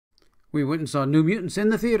We went and saw New Mutants in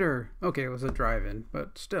the theater. Okay, it was a drive-in,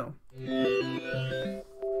 but still.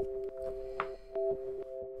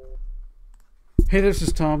 Hey, this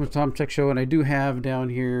is Tom, the Tom Tech Show, and I do have down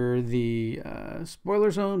here the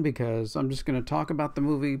spoiler zone because I'm just going to talk about the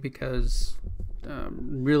movie because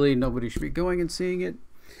really nobody should be going and seeing it.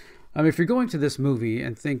 If you're going to this movie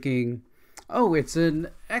and thinking, oh, it's an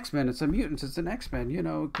X-Men, it's a Mutants, it's an X-Men,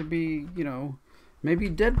 it could be, maybe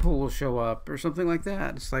Deadpool will show up or something like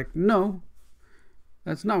that. It's like, no,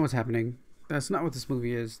 that's not what's happening. That's not what this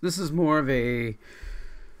movie is. This is more of a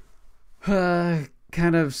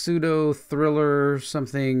kind of pseudo thriller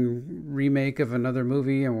something remake of another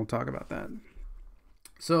movie, and we'll talk about that.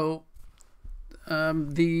 So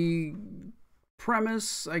the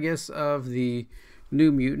premise, I guess, of the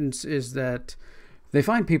New Mutants is that they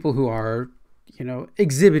find people who are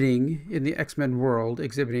exhibiting in the X-Men world,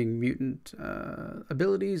 exhibiting mutant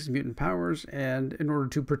abilities, mutant powers, and in order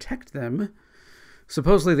to protect them,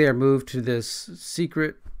 supposedly they are moved to this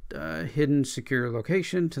secret hidden, secure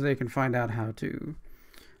location so they can find out how to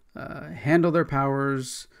handle their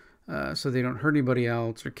powers so they don't hurt anybody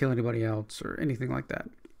else or kill anybody else or anything like that.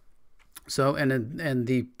 So, and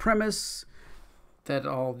the premise that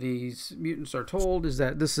all these mutants are told is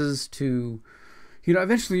that this is to,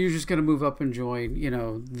 eventually you're just going to move up and join,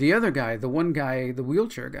 the other guy, the one guy, the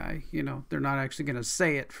wheelchair guy. They're not actually going to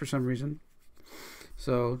say it for some reason.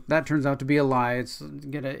 So that turns out to be a lie.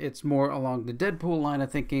 It's more along the Deadpool line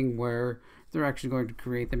of thinking where they're actually going to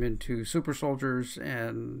create them into super soldiers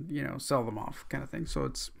and, sell them off kind of thing.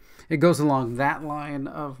 So it goes along that line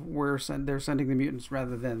of where they're sending the mutants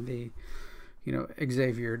rather than the,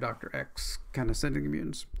 Xavier, Dr. X kind of sending the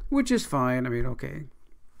mutants, which is fine. Okay,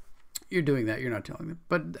 you're doing that. You're not telling them.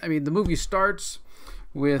 But, the movie starts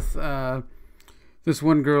with this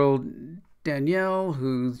one girl, Danielle,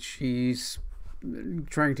 who she's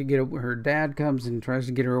trying to get, her dad comes and tries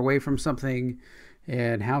to get her away from something,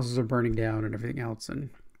 and houses are burning down and everything else,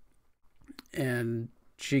 and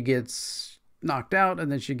she gets knocked out,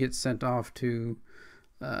 and then she gets sent off to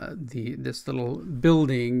this little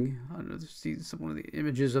building. I don't know, see one of the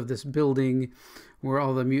images of this building where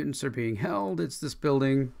all the mutants are being held. It's this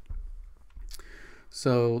building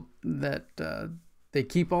so that they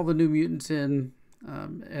keep all the new mutants in,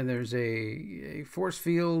 and there's a force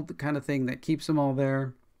field kind of thing that keeps them all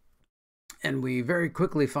there. And we very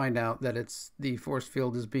quickly find out that the force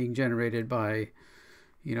field is being generated by,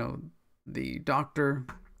 the doctor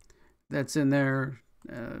that's in there.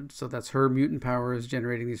 So that's her mutant power is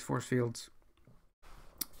generating these force fields.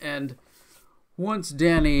 And once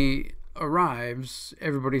Danny arrives,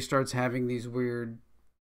 everybody starts having these weird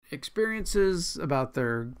experiences about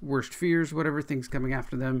their worst fears, whatever, things coming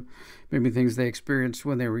after them, maybe things they experienced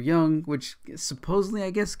when they were young, which supposedly, I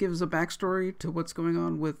guess, gives a backstory to what's going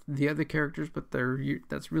on with the other characters, but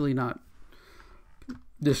that's really not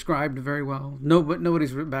described very well.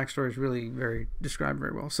 Nobody's backstory is really described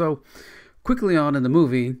very well. So quickly on in the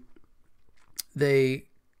movie, they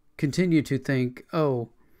continue to think,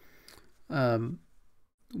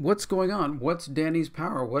 what's going on? What's Danny's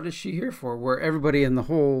power? What is she here for? Where everybody in the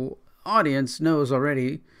whole audience knows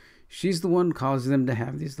already she's the one causing them to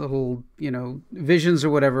have these little, visions or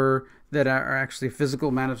whatever that are actually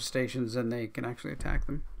physical manifestations, and they can actually attack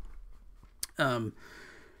them. And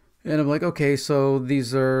I'm like, okay, so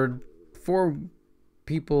these are 4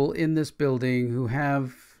 people in this building who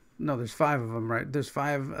have... No, there's 5 of them, right? There's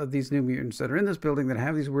 5 of these new mutants that are in this building that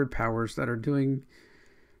have these weird powers that are doing...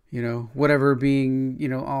 whatever,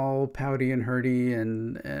 being, all pouty and hurty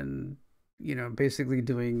and basically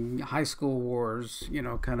doing high school wars,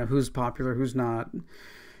 kind of who's popular, who's not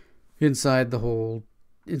inside the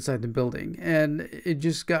building. And it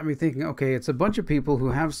just got me thinking, okay, it's a bunch of people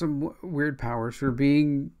who have some weird powers who are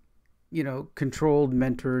being, controlled,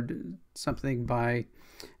 mentored, something by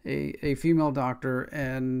a female doctor.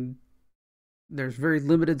 And there's very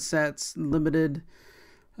limited sets, limited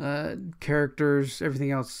characters,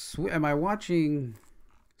 everything else. Am I watching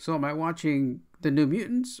the New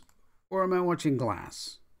Mutants, or am I watching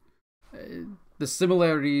Glass? The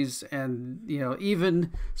similarities, and even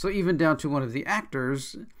down to one of the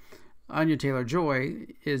actors, Anya Taylor-Joy,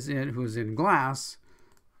 who's in Glass,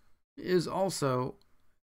 is also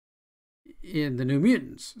in the New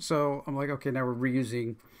Mutants. So I'm like, okay, now we're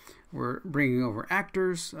bringing over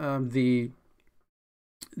actors. The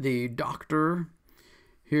Doctor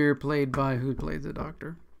here, played by, who played the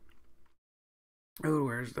Doctor? Oh,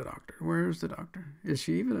 where's the Doctor? Is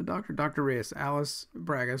she even a doctor? Dr. Reyes, Alice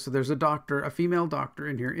Braga. So there's a female doctor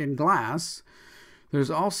in here. In Glass, there's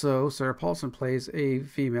also Sarah Paulson plays a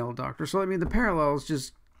female doctor. So, the parallels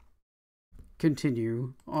just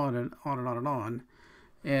continue on and on and on and on.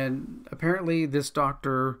 And apparently, this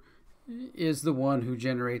doctor is the one who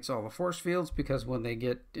generates all the force fields, because when they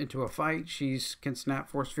get into a fight, she can snap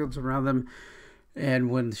force fields around them. And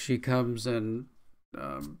when she comes and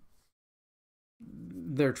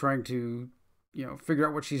they're trying to, figure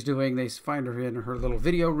out what she's doing, they find her in her little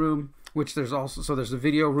video room, which there's a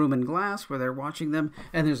video room in Glass where they're watching them,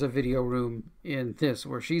 and there's a video room in this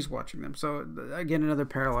where she's watching them. So again, another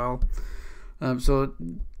parallel. So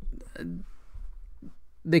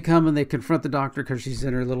they come and they confront the doctor because she's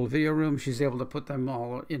in her little video room. She's able to put them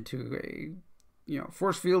all into a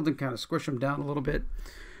force field and kind of squish them down a little bit.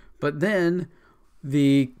 But then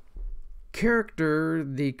the creature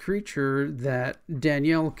that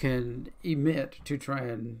Danielle can emit to try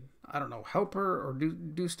and, I don't know, help her or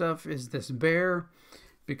do stuff is this bear,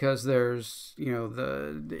 because there's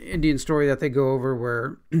the Indian story that they go over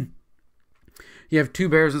where you have two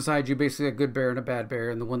bears inside you, basically a good bear and a bad bear,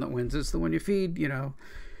 and the one that wins is the one you feed,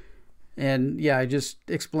 And yeah, I just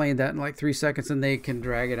explained that in like 3 seconds, and they can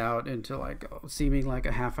drag it out into like seeming like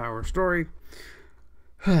a half-hour story.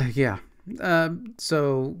 Yeah.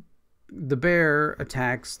 So the bear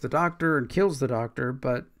attacks the doctor and kills the doctor,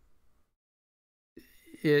 but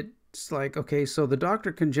it's like, okay, so the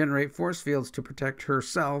doctor can generate force fields to protect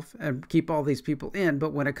herself and keep all these people in,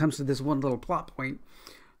 but when it comes to this one little plot point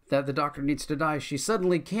that the doctor needs to die, she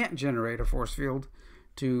suddenly can't generate a force field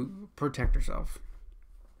to protect herself.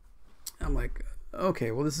 I'm like,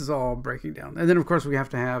 okay, well, this is all breaking down. And then, of course, we have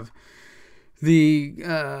to have the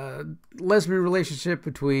lesbian relationship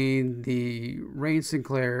between the Rain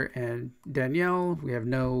Sinclair and Danielle. We have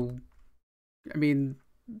the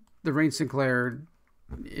Rain Sinclair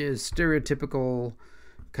is stereotypical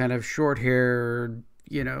kind of short hair,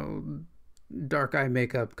 dark eye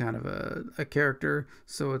makeup kind of a character.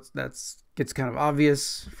 So gets kind of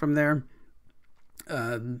obvious from there.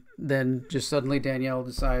 Then just suddenly Danielle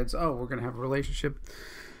decides, oh, we're going to have a relationship.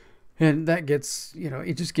 And that gets,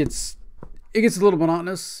 it gets a little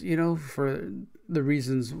monotonous, for the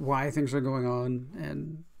reasons why things are going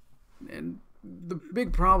on. And the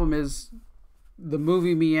big problem is the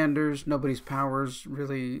movie meanders. Nobody's powers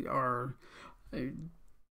really are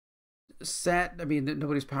set.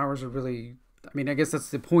 Nobody's powers are really, I guess that's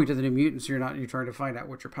the point of the New Mutants. You're trying to find out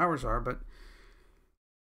what your powers are, but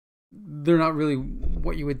they're not really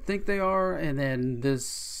what you would think they are. And then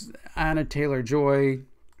this Anna Taylor-Joy,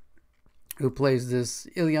 who plays this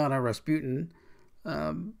Ilyana Rasputin,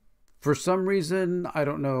 for some reason, I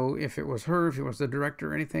don't know if it was her, if it was the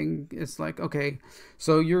director or anything, it's like, okay,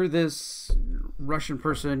 so you're this Russian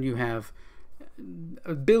person, you have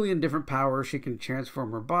a billion different powers, she can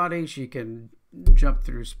transform her body, she can jump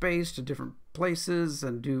through space to different places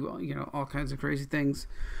and do, all kinds of crazy things.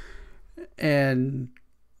 And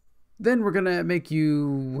then we're going to make you,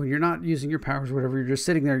 when you're not using your powers or whatever, you're just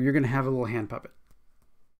sitting there, you're going to have a little hand puppet.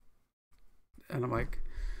 And I'm like,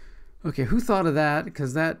 okay, who thought of that?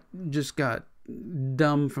 Because that just got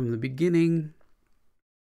dumb from the beginning.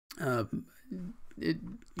 You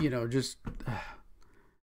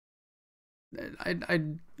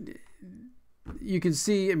can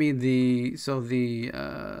see, the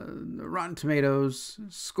Rotten Tomatoes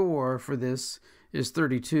score for this is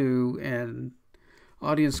 32, and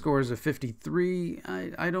audience score is a 53.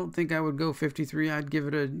 I don't think I would go 53. I'd give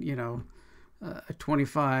it a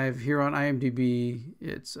 25. Here on IMDb,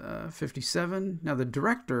 it's 57. Now, the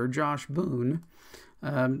director, Josh Boone,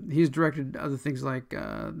 he's directed other things like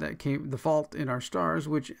The Fault in Our Stars,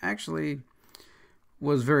 which actually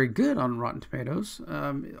was very good on Rotten Tomatoes,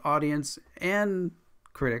 audience and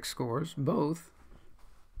critic scores, both.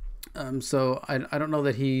 So I don't know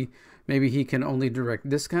that maybe he can only direct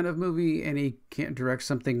this kind of movie, and he can't direct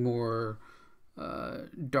something more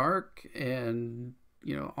dark and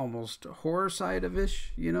almost horror side of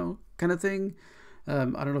ish, kind of thing. I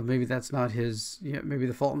don't know if maybe that's not his. Maybe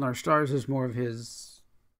The Fault in Our Stars is more of his,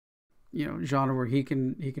 genre where he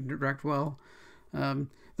can direct well.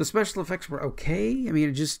 The special effects were okay.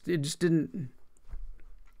 It just didn't.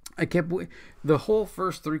 The whole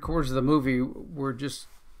first 3/4 of the movie were just.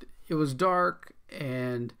 It was dark,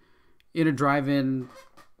 and in a drive-in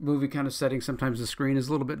movie kind of setting, sometimes the screen is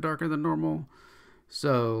a little bit darker than normal.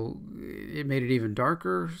 So it made it even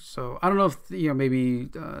darker. So I don't know if, maybe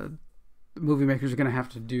movie makers are going to have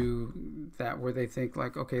to do that where they think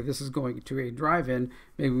like, okay, this is going to a drive-in.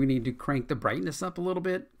 Maybe we need to crank the brightness up a little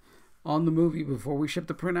bit on the movie before we ship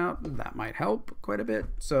the printout. That might help quite a bit.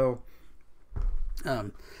 So,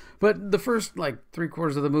 but the first like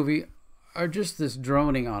 3/4 of the movie are just this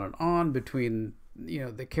droning on and on between,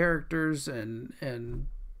 the characters and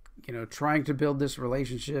trying to build this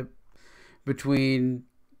relationship between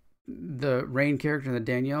the Rain character and the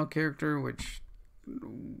Danielle character, which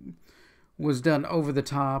was done over the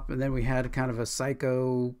top. And then we had kind of a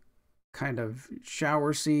psycho kind of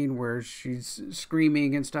shower scene where she's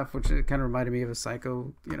screaming and stuff, which kind of reminded me of a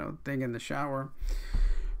psycho, thing in the shower.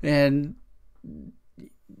 And,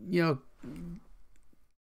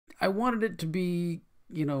 I wanted it to be,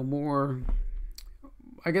 more,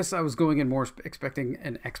 I guess I was going in more expecting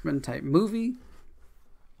an X-Men type movie.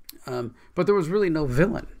 But there was really no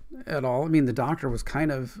villain at all. I mean, the Doctor was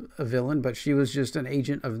kind of a villain, but she was just an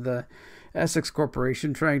agent of the Essex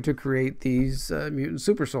Corporation trying to create these mutant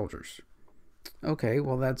super soldiers. Okay,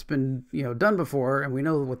 well, that's been, done before, and we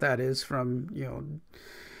know what that is from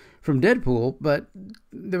Deadpool, but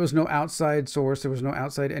there was no outside source. There was no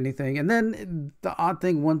outside anything. And then the odd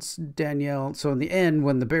thing, once Danielle, so in the end,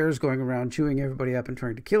 when the bear's going around chewing everybody up and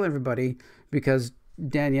trying to kill everybody because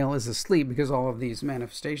Danielle is asleep, because all of these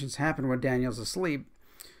manifestations happen when Danielle's asleep,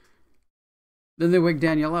 then they wake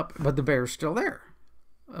Danielle up, but the bear's still there.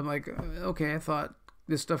 I'm like, okay, I thought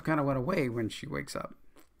this stuff kind of went away when she wakes up.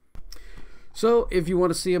 So if you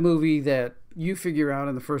want to see a movie that you figure out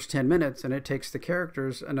in the first 10 minutes and it takes the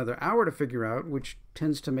characters another hour to figure out, which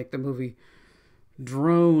tends to make the movie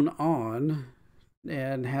drone on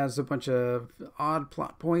and has a bunch of odd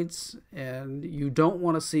plot points, and you don't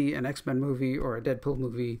want to see an X-Men movie or a Deadpool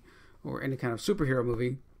movie or any kind of superhero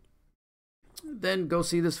movie, then go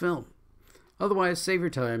see this film. Otherwise, save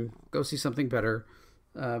your time. Go see something better.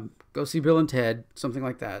 Go see Bill and Ted, something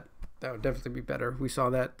like that. That would definitely be better. We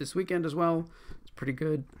saw that this weekend as well. It's pretty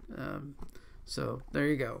good. So there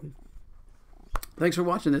you go. Thanks for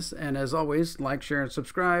watching this. And as always, like, share, and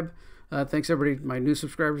subscribe. Thanks everybody, my new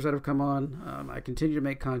subscribers that have come on. I continue to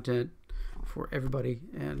make content for everybody.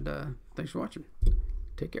 And thanks for watching.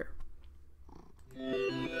 Take care.